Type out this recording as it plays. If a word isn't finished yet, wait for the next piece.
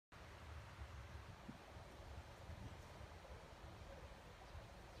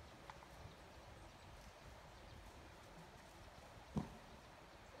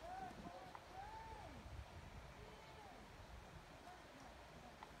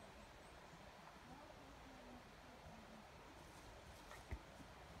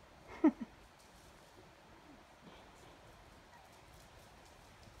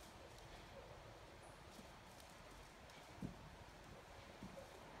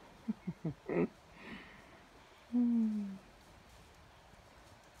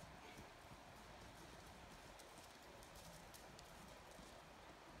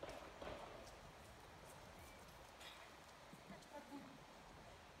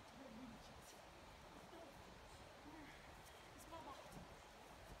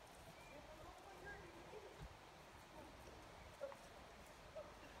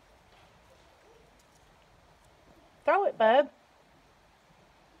throw it, bub.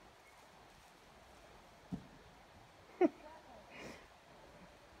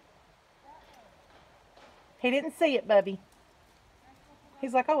 He didn't see it, Bubby.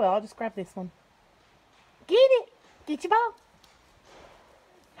 He's like, oh well, I'll just grab this one. Get it. Get your ball.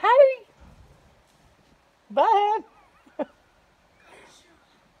 Hurry. Bud.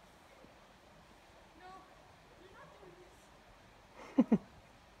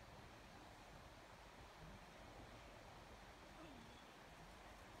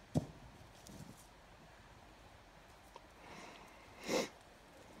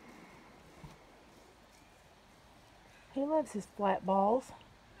 He loves his flat balls.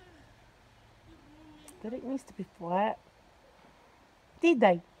 They didn't used to be flat. Did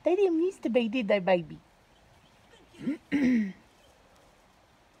they? They didn't used to be, did they, baby? Be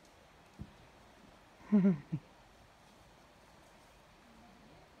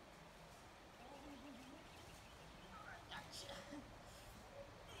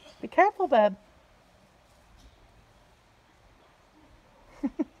careful, bub.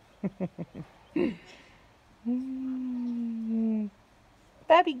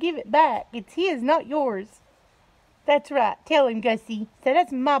 Bubby, give it back. It's his, not yours. That's right. Tell him, Gussie. Say,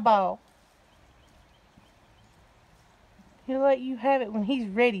 that's my ball. He'll let you have it when he's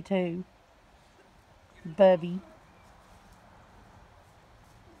ready to. Bubby.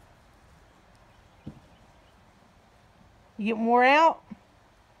 You getting wore out?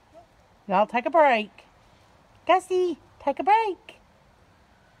 Y'all take a break. Gussie, take a break.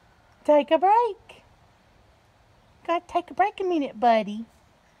 Take a break. Gotta take a break a minute, buddy.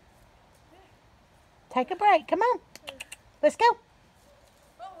 Take a break. Come on. Let's go.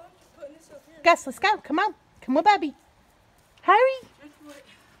 Gus, let's go. Come on. Come on, Bubby. Hurry.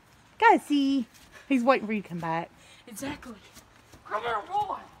 Gussie. He's waiting for you to come back. Exactly. Come here,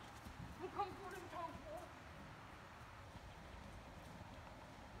 boy.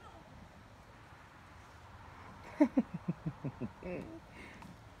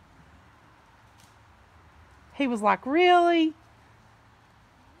 He was like, really?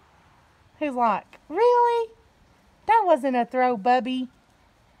 He was like, really? That wasn't a throw, Bubby.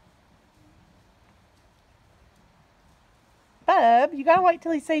 Bub, you gotta wait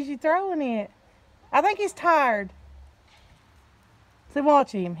till he sees you throwing it. I think he's tired. So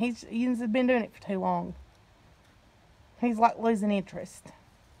watch him. He's been doing it for too long. He's like losing interest.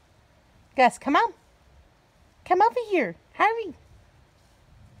 Gus, come on. Come over here. Hurry.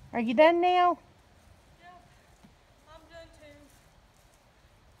 Are you done now? Yep, I'm done too.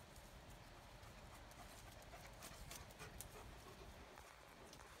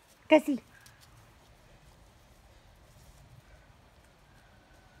 Gussie.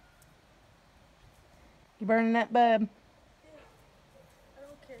 You burning that bub? I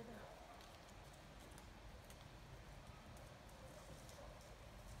don't care though.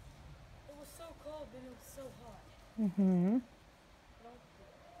 It was so cold, but it was so hot. Mm-hmm.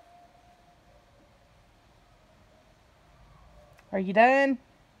 Are you done?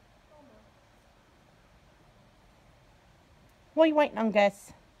 What are you waiting on,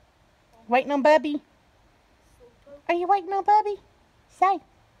 Gus? Waiting on Bubby? Are you waiting on Bubby? Say.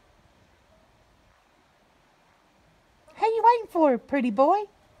 How you waiting for, pretty boy?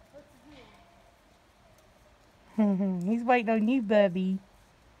 He's waiting on you, Bubby.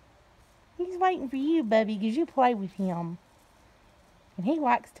 He's waiting for you, Bubby, because you play with him. And he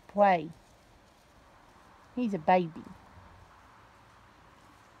likes to play. He's a baby.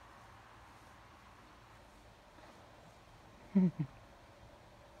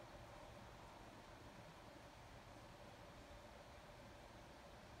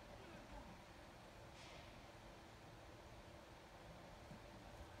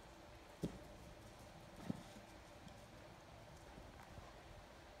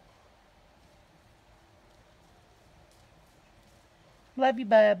 Love you,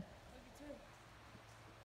 bub.